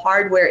actual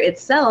hardware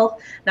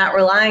itself, not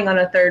relying on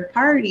a third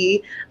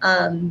party,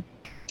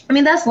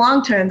 that's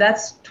long term.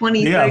 That's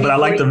 20, 30, but I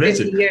like 40, the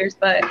 50 vision. years.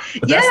 But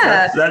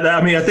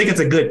I think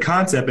it's a good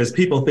concept as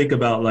people think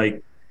about,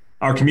 like,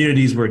 our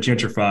communities were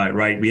gentrified,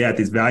 right? We had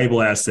these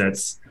valuable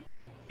assets,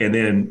 and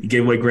then you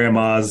gave away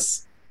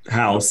grandma's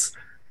house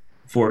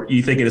for,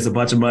 you thinking it's a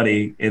bunch of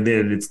money, and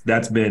then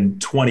that's been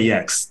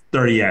 20x,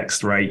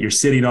 30x, right? You're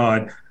sitting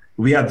on.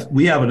 We have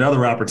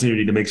another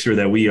opportunity to make sure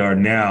that we are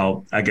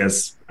now, I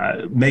guess,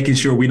 making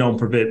sure we don't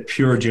prevent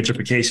pure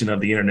gentrification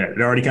of the internet.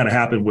 It already kind of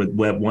happened with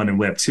Web 1 and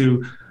Web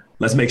 2.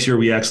 Let's make sure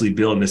we actually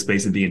build in this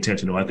space and be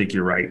intentional. I think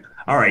you're right.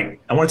 All right.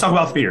 I want to talk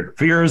about fear.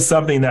 Fear is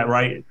something that,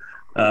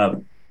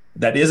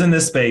 that is in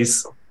this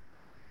space.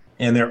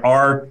 And there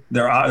are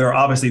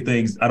obviously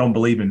things, I don't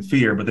believe in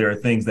fear, but there are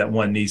things that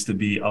one needs to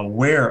be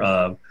aware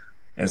of.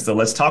 And so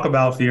let's talk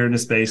about fear in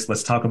this space.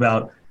 Let's talk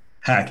about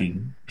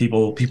hacking.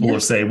 People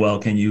will say,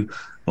 what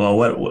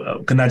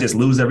can I just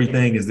lose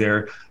everything?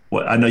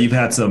 I know you've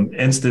had some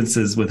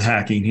instances with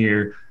hacking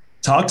here.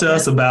 Talk to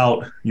us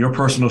about your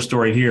personal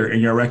story here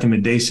and your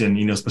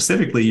recommendation.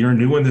 Specifically, you're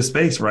new in this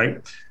space,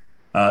 right?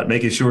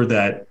 Making sure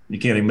that you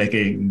can't even make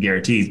any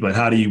guarantees, but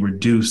how do you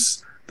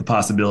reduce the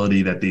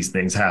possibility that these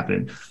things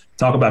happen?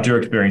 Talk about your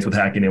experience with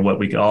hacking and what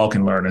we all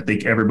can learn. I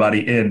think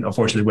everybody in,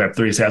 unfortunately,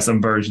 Web3 has had some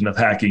version of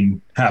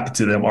hacking happen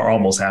to them or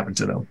almost happened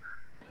to them.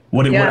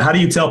 How do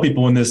you tell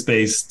people in this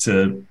space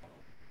to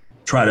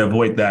try to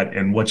avoid that?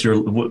 And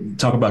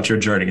talk about your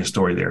journey and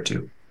story there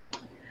too.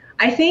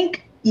 I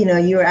think,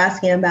 you were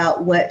asking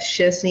about what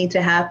shifts need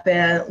to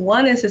happen.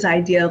 One is this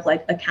idea of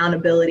like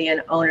accountability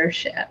and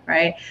ownership,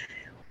 right?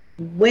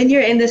 When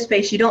you're in this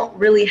space, you don't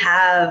really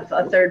have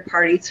a third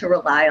party to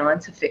rely on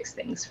to fix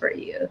things for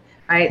you,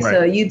 right?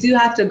 So you do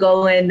have to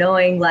go in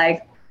knowing,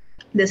 like,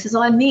 this is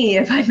on me.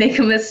 If I make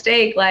a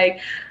mistake,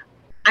 like,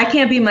 I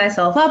can't beat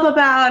myself up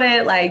about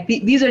it. Like,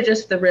 these are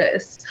just the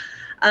risks.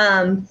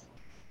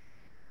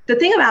 The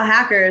thing about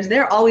hackers,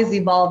 they're always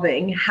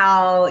evolving.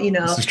 How,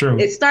 This is true.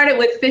 It started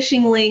with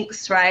phishing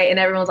links, right? And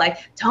everyone's like,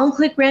 don't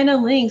click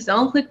random links,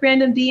 don't click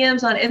random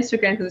DMs on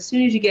Instagram, because as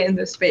soon as you get in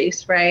this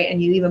space, right,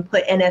 and you even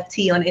put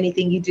NFT on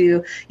anything you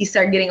do, you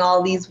start getting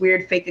all these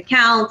weird fake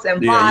accounts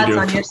and bots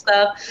on your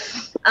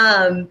stuff.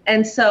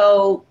 And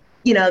so,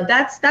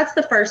 that's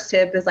the first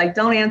tip, is like,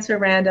 don't answer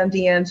random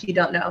DMs you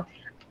don't know.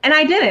 And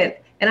I didn't.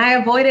 And I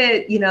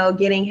avoided,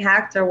 getting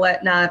hacked or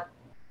whatnot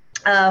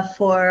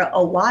for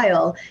a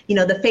while. You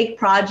know, the fake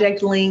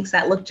project links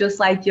that look just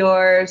like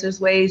yours. There's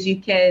ways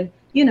you can,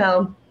 you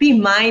know, be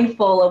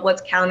mindful of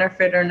what's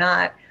counterfeit or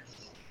not.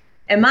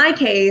 In my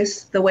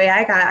case, the way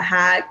I got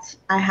hacked,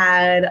 I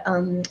had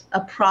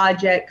a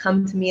project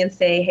come to me and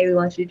say, hey, we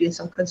want you to do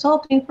some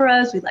consulting for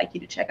us. We'd like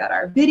you to check out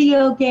our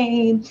video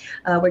game.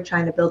 We're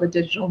trying to build a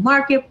digital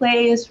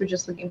marketplace. We're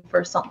just looking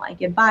for some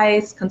like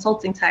advice,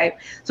 consulting type.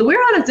 So we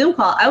were on a Zoom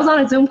call. I was on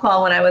a Zoom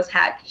call when I was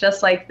hacked,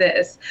 just like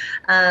this.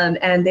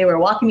 And they were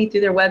walking me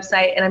through their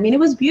website. And I mean, it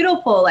was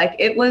beautiful. Like,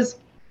 it was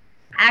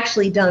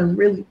actually done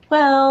really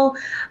well.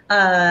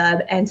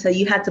 And so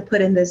you had to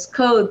put in this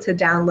code to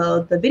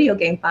download the video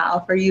game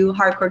file. For you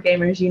hardcore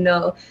gamers, you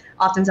know,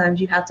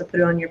 oftentimes you have to put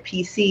it on your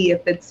PC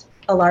if it's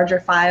a larger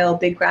file,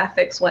 big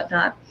graphics,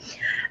 whatnot.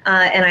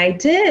 And I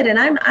did, and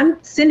I'm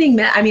sending,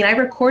 I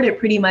recorded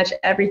pretty much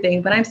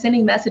everything, but I'm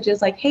sending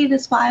messages like, hey,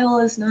 this file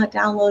is not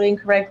downloading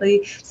correctly.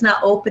 It's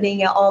not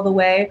opening it all the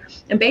way.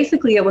 And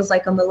basically it was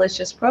like a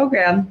malicious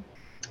program.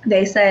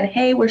 They said,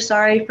 hey, we're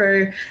sorry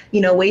for,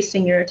 you know,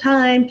 wasting your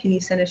time. Can you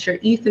send us your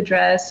ETH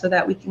address so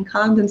that we can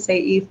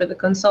compensate you for the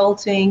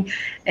consulting?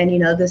 And, you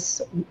know,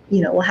 this,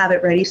 you know, we'll have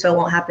it ready so it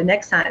won't happen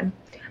next time.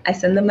 I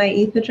send them my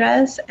ETH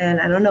address,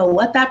 and I don't know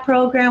what that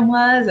program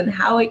was and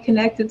how it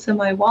connected to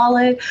my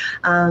wallet,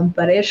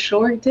 but it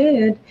sure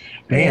did.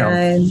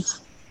 Damn.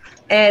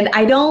 And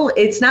I don't,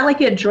 it's not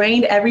like it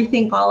drained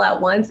everything all at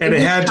once. And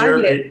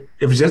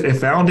it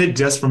found it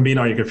just from being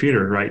on your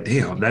computer, right?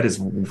 Damn, that is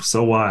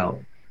so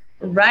wild.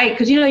 Right,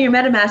 because you know your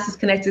MetaMask is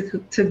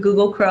connected to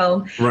Google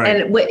Chrome, right.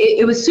 And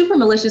it was super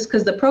malicious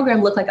because the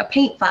program looked like a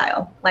Paint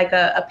file, like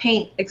a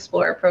Paint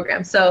Explorer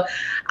program. So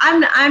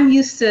I'm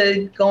used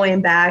to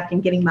going back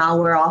and getting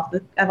malware off.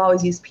 I've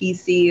always used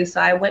PCs,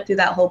 so I went through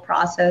that whole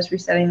process,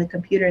 resetting the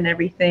computer and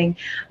everything.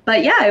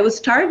 But yeah, it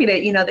was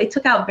targeted. You know, they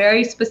took out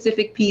very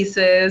specific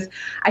pieces.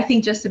 I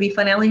think just to be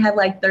funny, I only had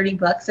like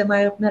 $30 in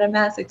my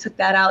MetaMask. They took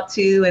that out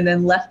too, and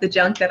then left the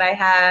junk that I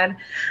had,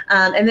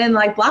 and then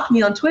like blocked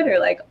me on Twitter,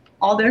 like.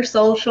 All their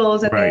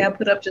socials that they had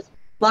put up just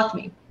blocked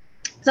me.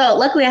 So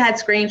luckily I had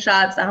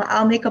screenshots.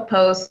 I'll make a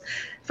post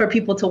for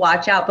people to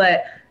watch out.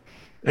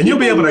 And you'll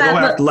be able to go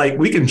after, like,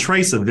 we can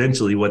trace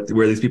eventually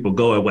where these people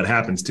go and what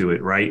happens to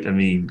it, right? I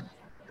mean.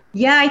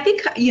 Yeah, I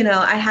think, you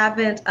know, I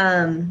haven't,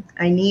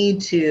 I need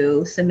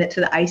to submit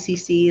to the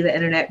ICC, the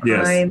Internet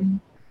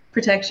Crime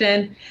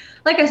Protection.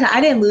 Like I said,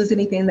 I didn't lose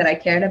anything that I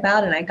cared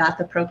about, and I got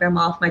the program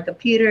off my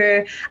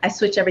computer. I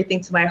switched everything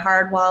to my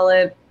hard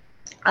wallet.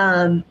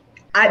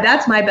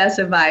 That's my best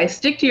advice.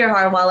 Stick to your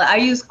hard wallet. I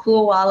use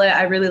Cool Wallet.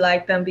 I really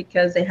like them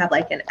because they have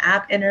like an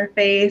app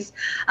interface,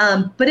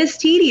 but it's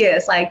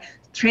tedious. Like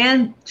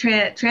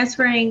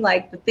transferring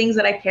like the things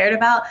that I cared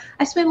about.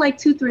 I spend like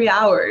 2-3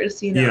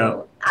 hours, you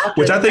know. Yeah,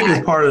 which I think is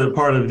part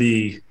of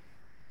the,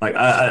 like,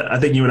 I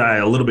think you and I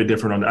are a little bit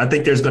different on that. I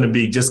think there's going to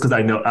be, just because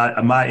I know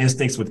my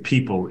instincts with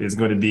people is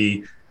going to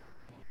be,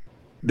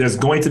 there's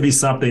going to be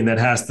something that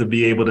has to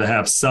be able to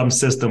have some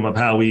system of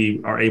how we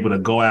are able to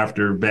go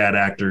after bad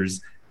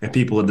actors and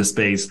people in the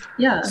space.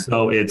 Yeah.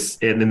 So and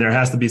then there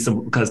has to be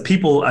some, because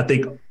people, I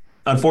think,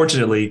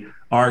 unfortunately,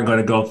 aren't going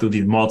to go through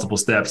these multiple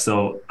steps.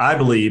 So I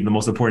believe the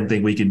most important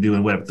thing we can do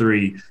in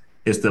Web3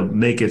 is to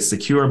make it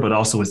secure, but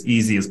also as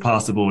easy as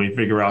possible. We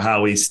figure out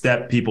how we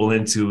step people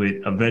into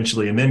it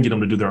eventually and then get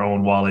them to do their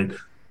own wallet.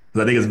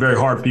 Because I think it's very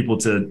hard for people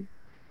to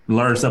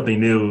learn something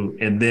new,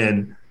 and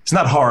then it's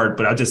not hard,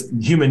 but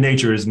human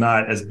nature is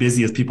not, as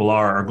busy as people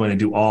are going to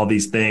do all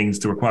these things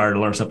to require to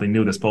learn something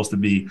new that's supposed to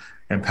be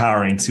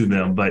empowering to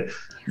them. But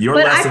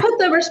I put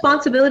the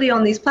responsibility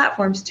on these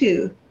platforms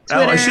too.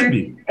 Twitter, it should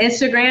be.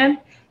 Instagram,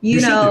 you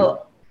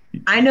know,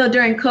 I know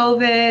during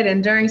COVID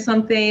and during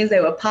some things they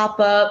would pop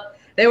up.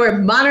 They were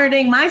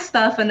monitoring my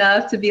stuff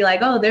enough to be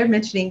like, oh, they're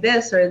mentioning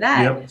this or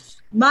that. Yep.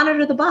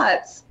 Monitor the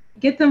bots,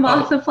 get them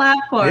off the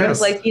platforms.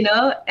 Yes. Like, you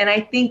know, and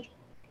I think,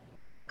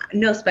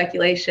 no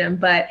speculation,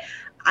 but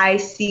I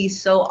see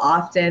so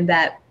often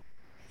that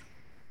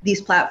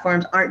these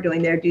platforms aren't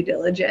doing their due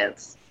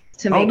diligence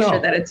to make sure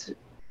that it's,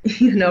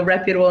 you know,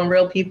 reputable and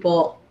real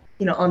people,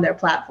 you know, on their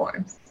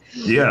platforms.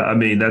 Yeah, I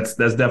mean, that's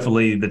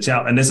definitely the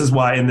challenge. And this is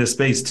why in this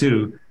space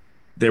too,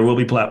 there will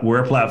be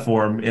we're a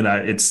platform, and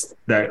it's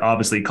that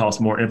obviously costs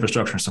more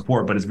infrastructure and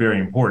support, but it's very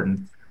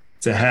important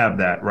to have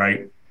that,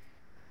 right?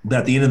 But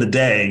at the end of the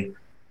day,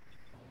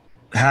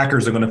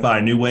 hackers are going to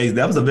find new ways.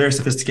 That was a very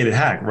sophisticated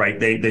hack, right?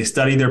 They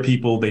study their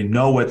people, they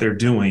know what they're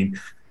doing.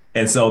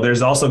 And so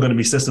there's also going to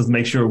be systems to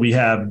make sure we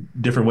have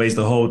different ways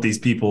to hold these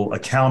people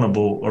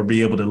accountable, or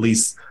be able to at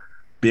least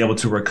be able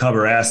to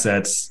recover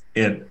assets.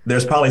 And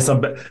there's always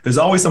some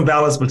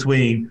balance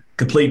between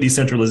complete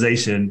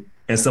decentralization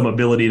and some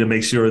ability to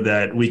make sure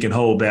that we can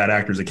hold bad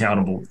actors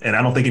accountable. And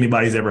I don't think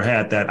anybody's ever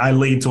had that. I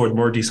lean towards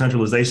more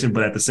decentralization,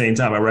 but at the same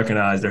time, I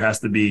recognize there has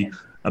to be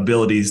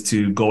abilities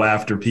to go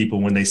after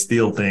people when they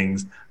steal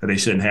things that they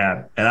shouldn't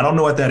have. And I don't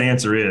know what that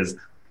answer is.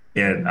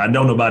 And I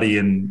know nobody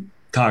in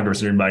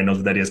Congress or anybody knows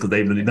what that is, because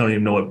they don't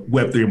even know what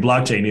Web3 and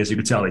blockchain is. You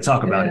can tell they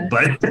talk about it.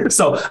 But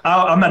so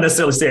I'm not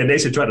necessarily saying they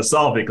should try to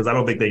solve it, because I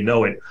don't think they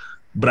know it.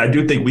 But I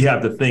do think we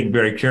have to think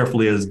very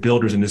carefully as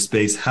builders in this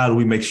space. How do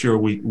we make sure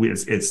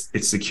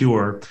it's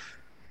secure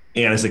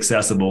and it's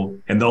accessible?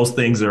 And those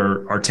things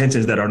are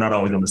tensions that are not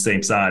always on the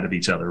same side of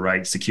each other,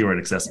 right? Secure and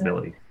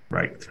accessibility,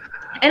 right?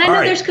 And I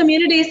know there's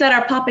communities that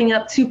are popping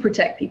up to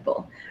protect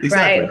people,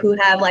 right? Who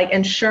have like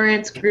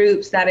insurance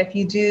groups that if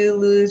you do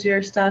lose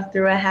your stuff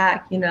through a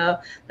hack, you know,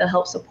 they'll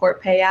help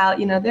support payout.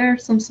 You know, there are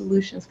some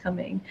solutions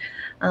coming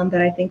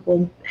that I think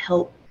will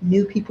help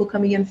new people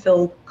coming in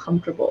feel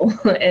comfortable.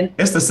 And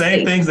it's the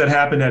same things that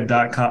happened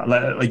at .com.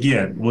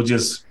 Again,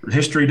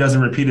 history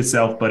doesn't repeat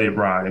itself, but it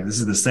rhymes. This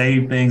is the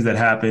same things that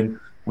happened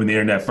when the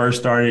internet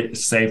first started.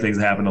 Same things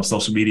that happened on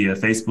social media,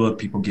 Facebook,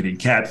 people getting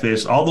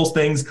catfish, all those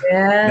things.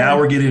 Yeah. Now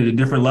we're getting at a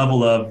different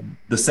level of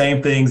the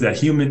same things that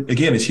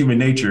it's human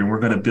nature, and we're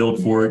going to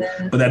build for it.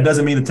 But that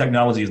doesn't mean the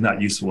technology is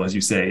not useful, as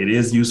you say. It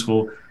is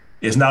useful.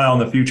 It's not on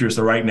the future,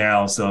 so right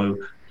now. So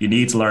you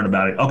need to learn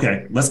about it.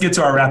 Okay, let's get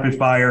to our rapid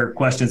fire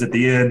questions at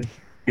the end.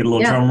 Get a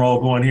little drum roll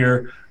going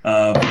here.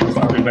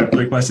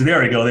 Three questions.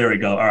 There we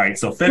go. All right,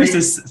 so finish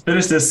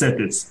this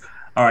sentence.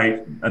 All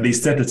right,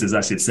 these sentences,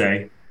 I should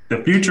say. The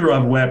future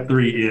of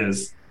Web3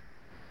 is?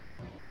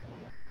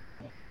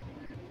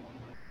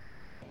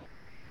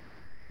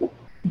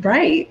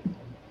 Bright.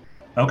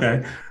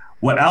 Okay.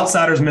 What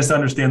outsiders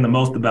misunderstand the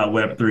most about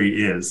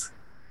Web3 is?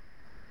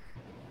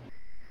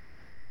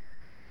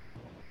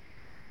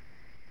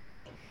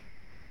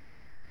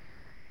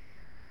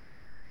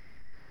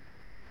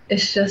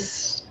 It's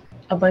just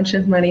a bunch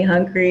of money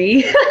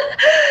hungry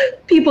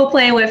people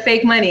playing with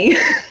fake money.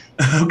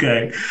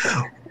 Okay.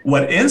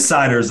 What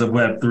insiders of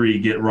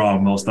Web3 get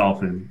wrong most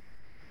often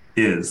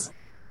is?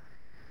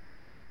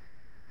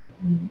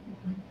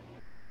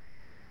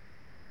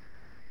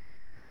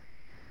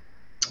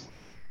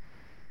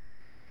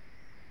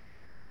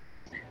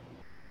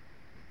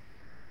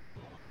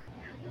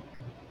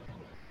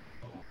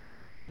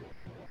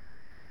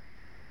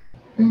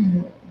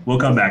 We'll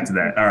come back to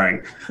that. All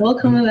right. We'll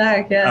come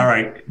back, yeah. All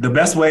right. The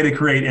best way to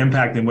create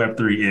impact in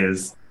Web3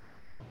 is?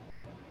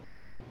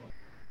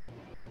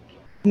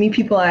 Meet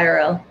people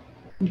IRL.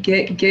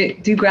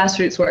 Do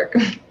grassroots work.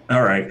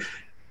 All right.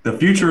 The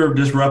future of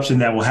disruption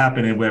that will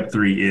happen in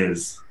Web3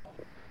 is?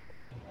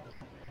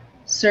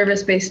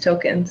 Service-based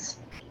tokens.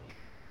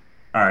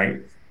 All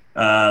right.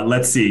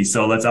 Let's see.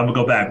 I'm gonna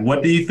go back.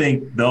 What do you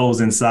think those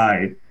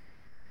inside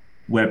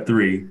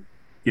Web3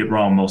 get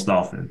wrong most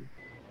often?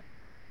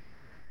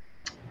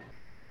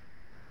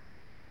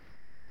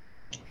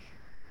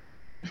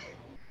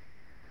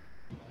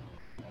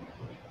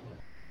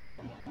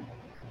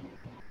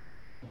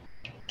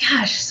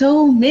 Gosh,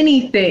 so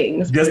many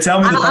things. Just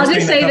tell me the first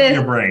thing that comes to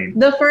your brain.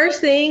 The first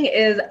thing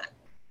is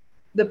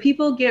the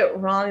people get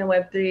wrong in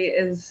Web3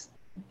 is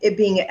it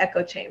being an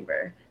echo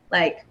chamber.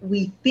 Like,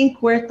 we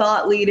think we're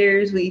thought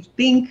leaders, we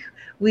think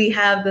we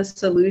have the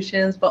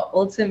solutions, but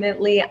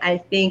ultimately I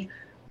think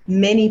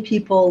many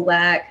people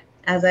lack,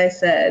 as I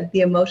said, the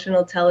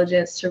emotional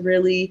intelligence to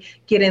really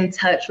get in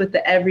touch with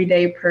the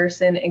everyday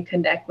person and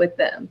connect with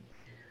them.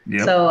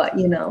 Yep. So,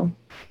 you know,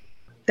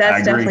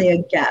 that's definitely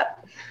a gap.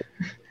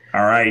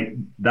 All right,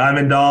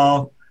 Diamond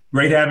Doll,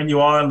 great having you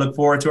on. Look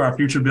forward to our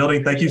future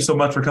building. Thank you so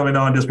much for coming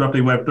on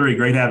Disrupting Web3.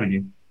 Great having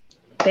you.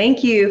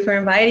 Thank you for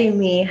inviting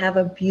me. Have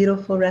a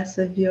beautiful rest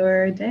of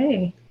your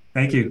day.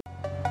 Thank you.